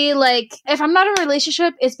 ultimately, like if I'm not in a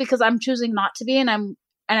relationship, it's because I'm choosing not to be and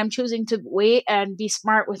I'm choosing to wait and be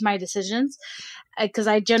smart with my decisions because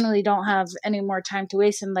I generally don't have any more time to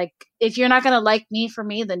waste. And like, if you're not going to like me for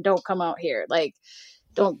me, then don't come out here. Like,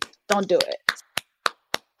 don't do it.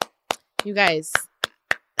 You guys,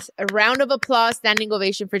 a round of applause, standing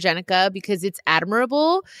ovation for Jenica because it's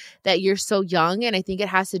admirable that you're so young. And I think it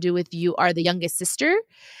has to do with you are the youngest sister.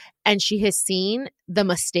 And she has seen the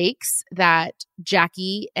mistakes that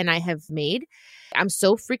Jackie and I have made. I'm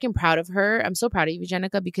so freaking proud of her. I'm so proud of you,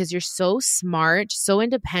 Jenica, because you're so smart, so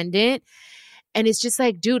independent. And it's just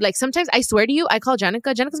like, dude, like sometimes I swear to you, I call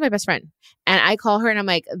Jenica. Jenica's my best friend. And I call her and I'm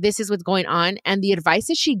like, this is what's going on. And the advice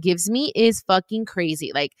that she gives me is fucking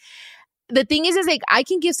crazy. Like, the thing is like I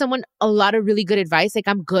can give someone a lot of really good advice. Like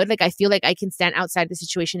I'm good. Like I feel like I can stand outside the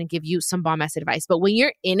situation and give you some bomb ass advice. But when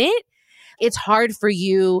you're in it, it's hard for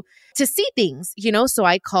you to see things, you know? So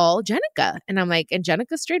I call Jenica and I'm like, and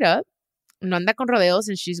Jenica straight up, no anda con rodeos,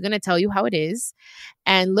 and she's going to tell you how it is.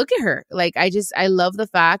 And look at her. Like I love the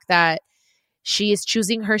fact that she is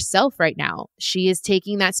choosing herself right now. She is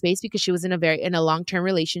taking that space because she was in a long-term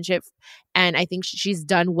relationship. And I think she's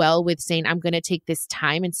done well with saying, I'm going to take this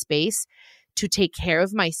time and space to take care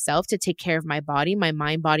of myself, to take care of my body, my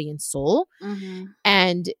mind, body, and soul.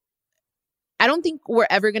 And I don't think we're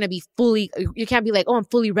ever going to be you can't be like, oh, I'm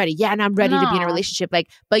fully ready. Yeah. And I'm ready to be in a relationship.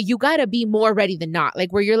 Like, but you got to be more ready than not.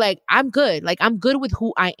 Like where you're like, I'm good. Like I'm good with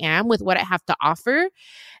who I am, with what I have to offer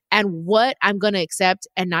and what I'm going to accept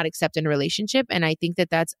and not accept in a relationship. And I think that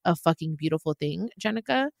that's a fucking beautiful thing,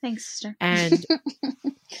 Jenica. Thanks, sister. And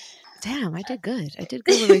damn, I did good. I did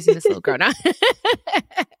good with raising this little girl now.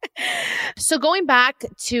 So going back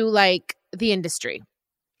to like the industry,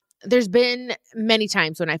 there's been many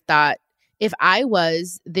times when I've thought if I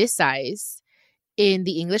was this size in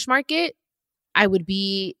the English market, I would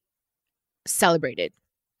be celebrated.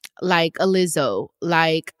 Like a Lizzo,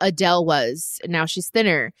 like Adele was. Now she's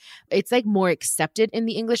thinner. It's like more accepted in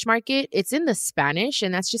the English market. It's in the Spanish,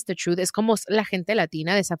 and that's just the truth. Es como la gente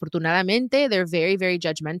latina, desafortunadamente. They're very, very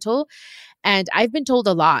judgmental. And I've been told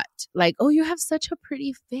a lot, like, oh, you have such a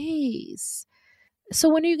pretty face. So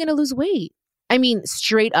when are you going to lose weight? I mean,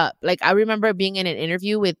 straight up. Like, I remember being in an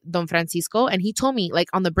interview with Don Francisco, and he told me, like,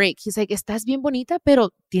 on the break, he's like, estás bien bonita,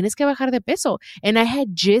 pero tienes que bajar de peso. And I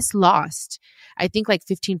had just lost, I think, like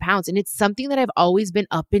 15 pounds. And it's something that I've always been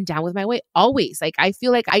up and down with my weight. Always. Like, I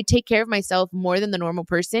feel like I take care of myself more than the normal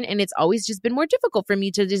person. And it's always just been more difficult for me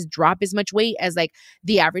to just drop as much weight as, like,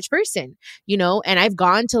 the average person, you know? And I've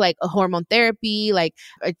gone to, like, a hormone therapy. Like,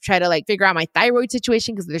 I try to, like, figure out my thyroid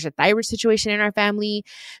situation because there's a thyroid situation in our family.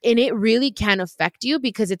 And it really can affect you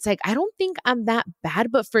because it's like, I don't think I'm that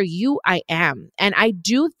bad, but for you, I am. And I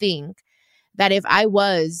do think that if I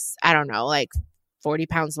was, I don't know, like 40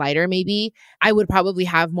 pounds lighter, maybe I would probably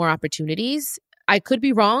have more opportunities. I could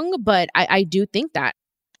be wrong, but I do think that.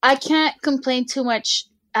 I can't complain too much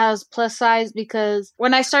as plus size because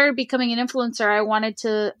when I started becoming an influencer,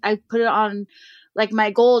 I put it on like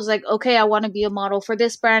my goals, like, okay, I want to be a model for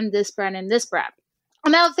this brand, and this brand.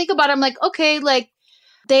 And now think about it, I'm like, okay, like,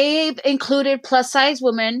 They've included plus size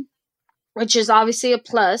women, which is obviously a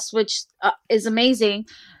plus, which is amazing.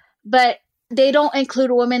 But they don't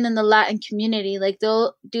include women in the Latin community. Like,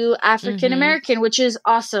 they'll do African American, which is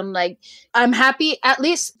awesome. Like, I'm happy at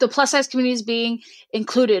least the plus size community is being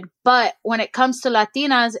included. But when it comes to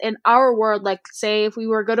Latinas in our world, like, say if we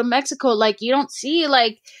were to go to Mexico, like, you don't see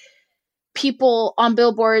like people on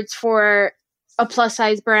billboards for a plus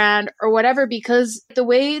size brand or whatever, because the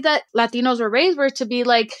way that Latinos were raised were to be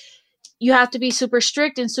like, you have to be super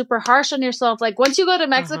strict and super harsh on yourself. Like, once you go to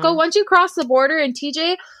Mexico, once you cross the border in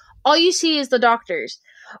TJ, all you see is the doctors.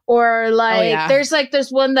 Or like, there's like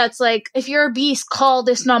this one that's like, if you're obese, call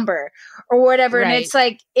this number or whatever. Right. And it's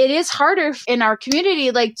like, it is harder in our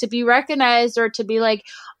community, like, to be recognized or to be like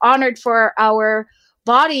honored for our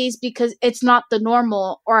bodies, because it's not the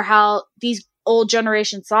normal or how these old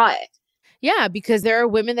generations saw it. Yeah, because there are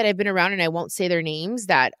women that I've been around, and I won't say their names,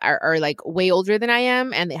 that are like way older than I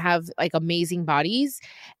am, and they have like amazing bodies.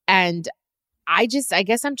 And I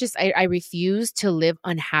refuse to live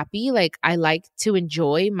unhappy. Like, I like to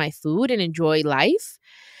enjoy my food and enjoy life.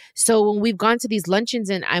 So when we've gone to these luncheons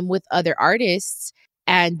and I'm with other artists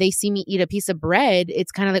and they see me eat a piece of bread,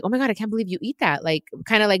 it's kind of like, oh my God, I can't believe you eat that. Like,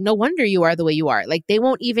 kind of like, no wonder you are the way you are. Like, they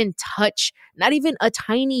won't even touch, not even a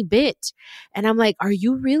tiny bit. And I'm like, are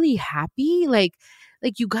you really happy? Like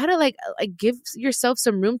you gotta like give yourself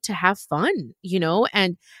some room to have fun, you know?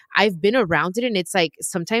 And I've been around it, and it's like,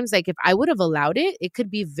 sometimes like if I would have allowed it, it could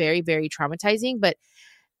be very, very traumatizing. But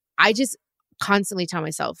I just constantly tell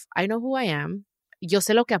myself, I know who I am. Yo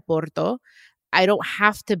sé lo que aporto. I don't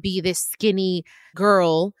have to be this skinny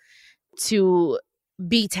girl to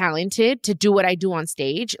be talented, to do what I do on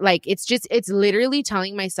stage. Like, it's literally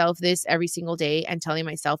telling myself this every single day and telling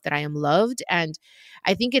myself that I am loved. And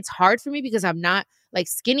I think it's hard for me because I'm not like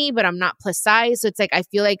skinny, but I'm not plus size. So it's like, I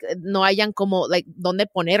feel like no hayan como like donde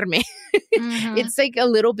ponerme. It's like a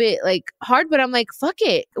little bit like hard, but I'm like, fuck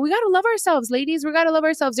it. We got to love ourselves, ladies. We got to love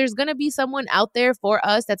ourselves. There's going to be someone out there for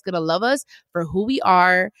us that's going to love us for who we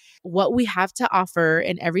are, what we have to offer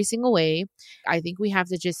in every single way. I think we have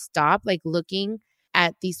to just stop like looking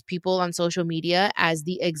at these people on social media as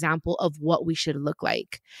the example of what we should look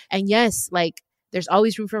like. And yes, like, there's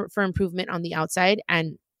always room for improvement on the outside,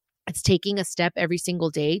 and it's taking a step every single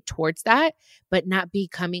day towards that, but not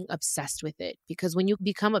becoming obsessed with it. Because when you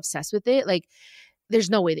become obsessed with it, like, there's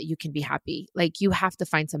no way that you can be happy. Like, you have to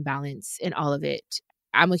find some balance in all of it.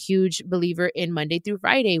 I'm a huge believer in Monday through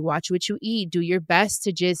Friday. Watch what you eat. Do your best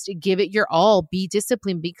to just give it your all. Be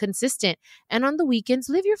disciplined. Be consistent. And on the weekends,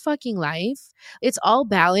 live your fucking life. It's all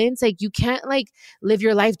balance. Like, you can't like live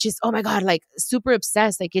your life just, oh my God, like super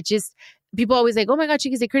obsessed. Like, it just, people always like, oh my God,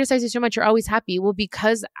 Chiquis, they criticize you so much. You're always happy. Well,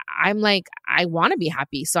 because I'm like, I want to be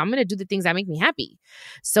happy. So I'm going to do the things that make me happy.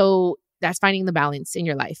 So that's finding the balance in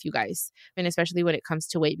your life, you guys. And especially when it comes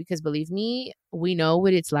to weight, because believe me, we know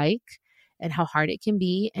what it's like and how hard it can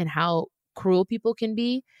be and how cruel people can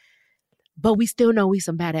be. But we still know we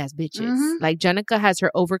some badass bitches. Like, Jenica has her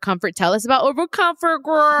Overcomfort. Tell us about Overcomfort,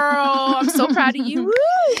 girl. I'm so proud of you.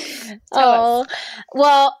 Woo!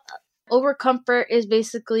 Well, Overcomfort is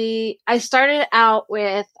basically, I started out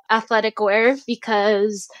with athletic wear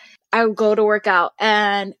because I would go to work out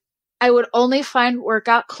and I would only find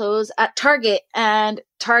workout clothes at Target, and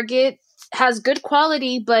Target has good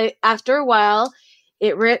quality, but after a while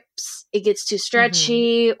it rips, it gets too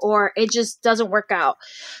stretchy, or it just doesn't work out.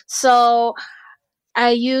 So I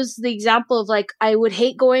use the example of like, I would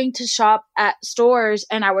hate going to shop at stores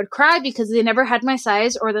and I would cry because they never had my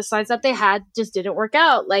size, or the size that they had just didn't work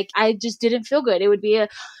out. Like, I just didn't feel good. It would be a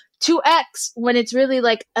 2X when it's really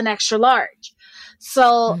like an extra large.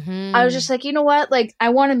 So I was just like, you know what? Like, I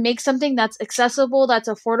want to make something that's accessible, that's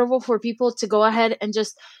affordable for people to go ahead and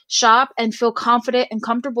just shop and feel confident and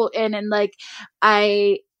comfortable in. And like,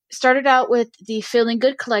 I started out with the Feeling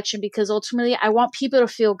Good collection because ultimately I want people to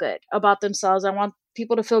feel good about themselves. I want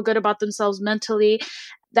people to feel good about themselves mentally.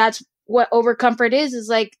 That's what Overcomfort is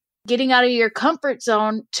like getting out of your comfort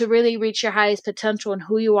zone to really reach your highest potential and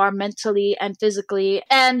who you are mentally and physically.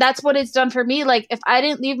 And that's what it's done for me. Like, if I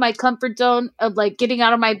didn't leave my comfort zone of like getting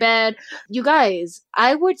out of my bed, you guys,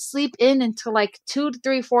 I would sleep in until like 2 to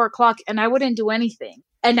 3, 4 o'clock and I wouldn't do anything.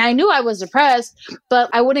 And I knew I was depressed,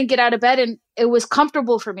 but I wouldn't get out of bed, and it was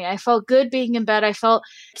comfortable for me. I felt good being in bed. I felt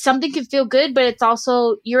something can feel good, but it's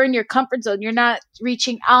also, you're in your comfort zone. You're not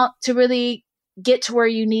reaching out to really get to where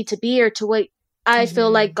you need to be, or to what I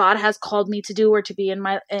feel like God has called me to do, or to be in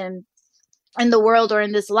the world or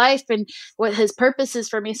in this life, and what his purpose is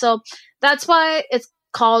for me. So that's why it's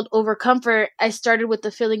called Overcomfort, I started with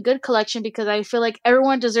the Feeling Good collection because I feel like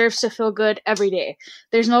everyone deserves to feel good every day.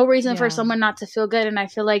 There's no reason for someone not to feel good. And I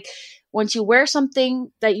feel like once you wear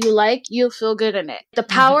something that you like, you'll feel good in it. The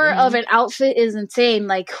power of an outfit is insane.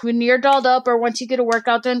 Like when you're dolled up or once you get a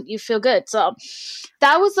workout done, you feel good. So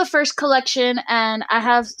that was the first collection. And I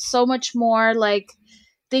have so much more like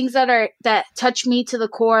things that touch me to the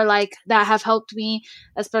core, like that have helped me,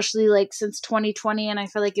 especially like since 2020. And I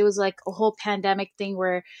feel like it was like a whole pandemic thing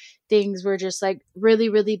where things were just like really,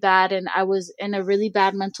 really bad. And I was in a really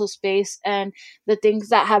bad mental space. And the things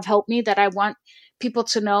that have helped me that I want people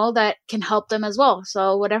to know that can help them as well.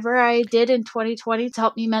 So whatever I did in 2020 to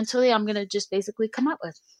help me mentally, I'm going to just basically come up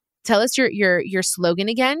with. Tell us your slogan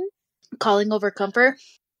again. Calling over comfort.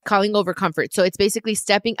 Calling over comfort. So it's basically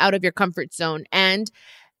stepping out of your comfort zone and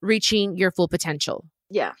reaching your full potential.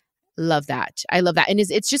 Yeah. Love that. I love that. And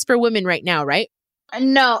it's just for women right now, right?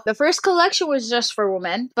 No, the first collection was just for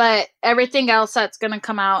women, but everything else that's going to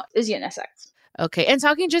come out is unisex. Okay. And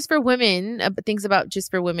talking just for women, things about just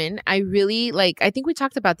for women, I really I think we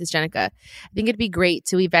talked about this, Jenica. I think it'd be great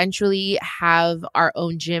to eventually have our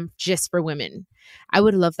own gym just for women. I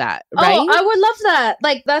would love that, right? Oh, I would love that.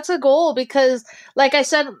 Like, that's a goal because, like I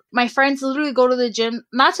said, my friends literally go to the gym,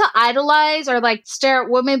 not to idolize or like stare at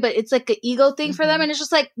women, but it's like an ego thing for them. And it's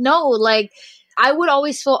just like, no, like, I would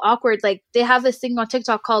always feel awkward. Like they have this thing on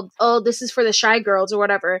TikTok called, oh, this is for the shy girls or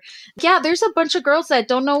whatever. Yeah, there's a bunch of girls that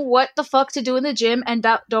don't know what the fuck to do in the gym and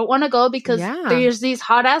don't want to go because there's these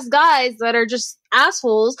hot ass guys that are just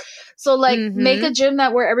assholes. So like make a gym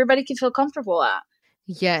where everybody can feel comfortable at.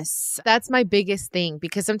 Yes, that's my biggest thing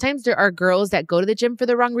because sometimes there are girls that go to the gym for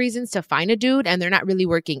the wrong reasons to find a dude and they're not really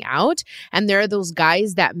working out. And there are those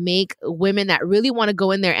guys that make women that really want to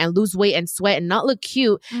go in there and lose weight and sweat and not look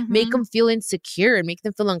cute, make them feel insecure and make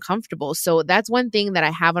them feel uncomfortable. So that's one thing that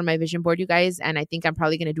I have on my vision board, you guys. And I think I'm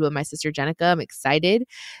probably going to do it with my sister Jenica. I'm excited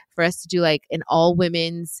for us to do like an all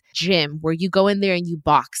women's gym where you go in there and you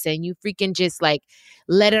box and you freaking just like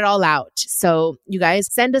let it all out. So you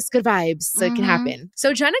guys send us good vibes so it can happen.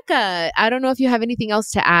 So Jenica, I don't know if you have anything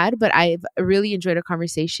else to add, but I've really enjoyed our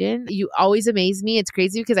conversation. You always amaze me. It's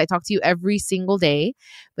crazy because I talk to you every single day,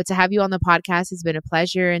 but to have you on the podcast has been a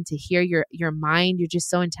pleasure and to hear your mind. You're just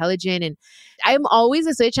so intelligent. And I'm always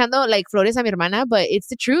estoy echando like flores a mi hermana, but it's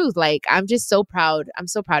the truth. Like I'm just so proud. I'm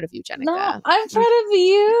so proud of you, Jenica. No, I'm proud of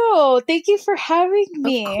you. Thank you for having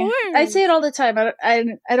me. Of course. I say it all the time.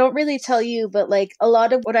 I don't really tell you, but like a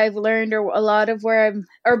lot of what I've learned or a lot of where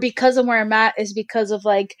because of where I'm at is because of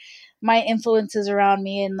like my influences around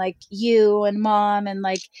me and like you and mom and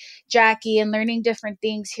like Jackie and learning different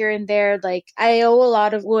things here and there. Like I owe a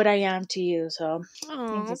lot of what I am to you. So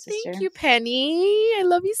thank you, Penny. I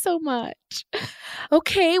love you so much.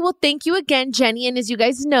 Okay, well, thank you again, Jenny. And as you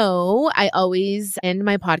guys know, I always end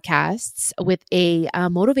my podcasts with a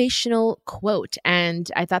motivational quote. And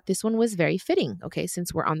I thought this one was very fitting, okay,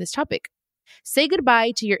 since we're on this topic. Say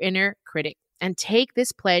goodbye to your inner critic and take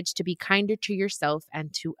this pledge to be kinder to yourself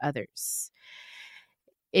and to others.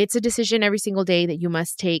 It's a decision every single day that you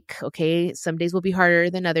must take, okay? Some days will be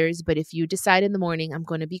harder than others, but if you decide in the morning, I'm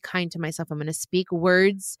going to be kind to myself, I'm going to speak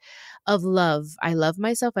words of love. I love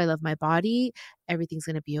myself. I love my body. Everything's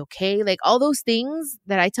going to be okay. Like all those things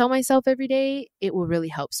that I tell myself every day, it will really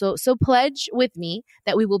help. So pledge with me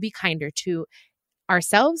that we will be kinder to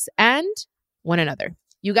ourselves and one another.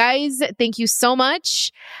 You guys, thank you so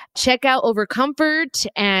much. Check out Overcomfort.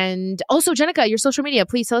 And also, Jenica, your social media.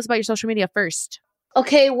 Please tell us about your social media first.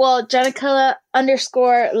 Okay, well,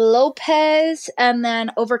 Jenica_Lopez. And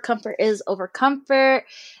then Overcomfort is Overcomfort.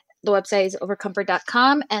 The website is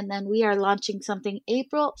overcomfort.com. And then we are launching something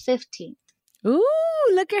April 15th. Ooh,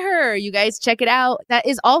 look at her. You guys check it out. That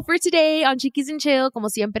is all for today on Chiquis and Chill. Como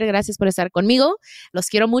siempre, gracias por estar conmigo. Los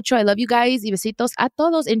quiero mucho. I love you guys. Y besitos a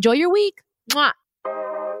todos. Enjoy your week. Mwah.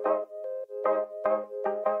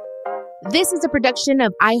 This is a production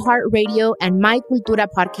of iHeartRadio and My Cultura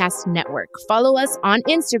Podcast Network. Follow us on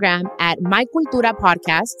Instagram at My Cultura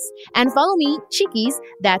Podcasts and follow me, Chiquis,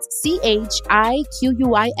 that's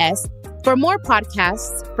CHIQUIS. For more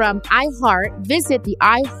podcasts from iHeart, visit the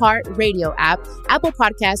iHeartRadio app, Apple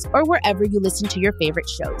Podcasts, or wherever you listen to your favorite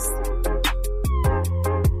shows.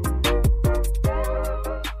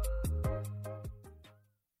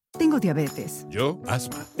 tengo diabetes. Yo,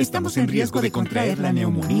 asma. Estamos en riesgo de contraer la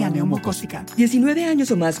neumonía neumocócica. 19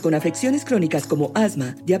 años o más con afecciones crónicas como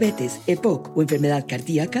asma, diabetes, EPOC o enfermedad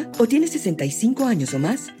cardíaca, o tienes 65 años o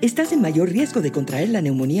más, estás en mayor riesgo de contraer la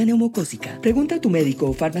neumonía neumocócica. Pregunta a tu médico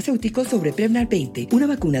o farmacéutico sobre Prevnar 20, una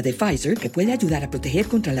vacuna de Pfizer que puede ayudar a proteger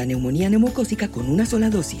contra la neumonía neumocócica con una sola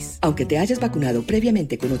dosis. Aunque te hayas vacunado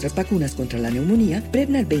previamente con otras vacunas contra la neumonía,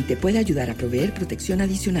 Prevnar 20 puede ayudar a proveer protección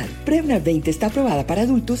adicional. Prevnar 20 está aprobada para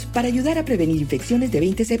adultos para ayudar a prevenir infecciones de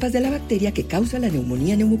 20 cepas de la bacteria que causa la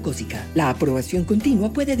neumonía neumocócica. La aprobación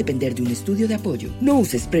continua puede depender de un estudio de apoyo. No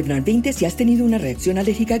uses Prevnar 20 si has tenido una reacción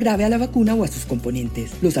alérgica grave a la vacuna o a sus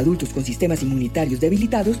componentes. Los adultos con sistemas inmunitarios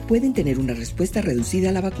debilitados pueden tener una respuesta reducida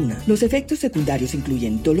a la vacuna. Los efectos secundarios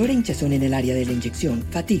incluyen dolor e hinchazón en el área de la inyección,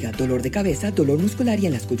 fatiga, dolor de cabeza, dolor muscular y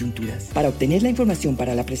en las coyunturas. Para obtener la información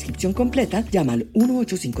para la prescripción completa, llama al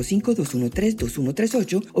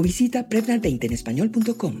 1-855-213-2138 o visita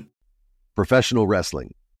Prevnar20enespañol.com. Professional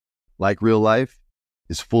wrestling, like real life,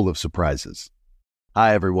 is full of surprises.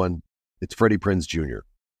 Hi, everyone. It's Freddie Prinze Jr.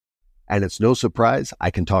 And it's no surprise I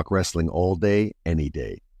can talk wrestling all day, any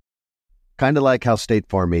day. Kind of like how State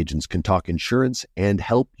Farm agents can talk insurance and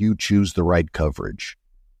help you choose the right coverage.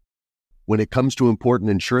 When it comes to important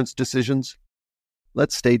insurance decisions,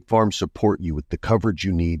 let State Farm support you with the coverage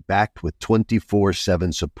you need, backed with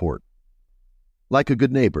 24/7 support. Like a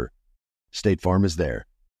good neighbor, State Farm is there.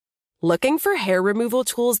 Looking for hair removal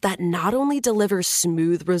tools that not only deliver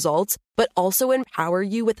smooth results, but also empower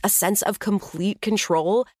you with a sense of complete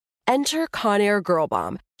control? Enter Conair Girl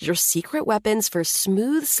Bomb, your secret weapons for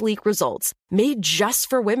smooth, sleek results, made just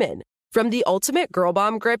for women. From the ultimate Girl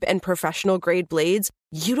Bomb grip and professional-grade blades,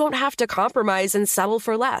 you don't have to compromise and settle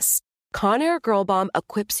for less. Conair Girl Bomb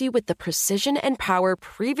equips you with the precision and power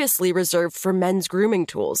previously reserved for men's grooming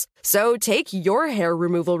tools. So take your hair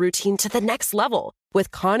removal routine to the next level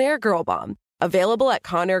with Conair Girl Bomb. Available at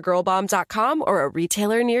ConairGirlBomb.com or a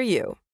retailer near you.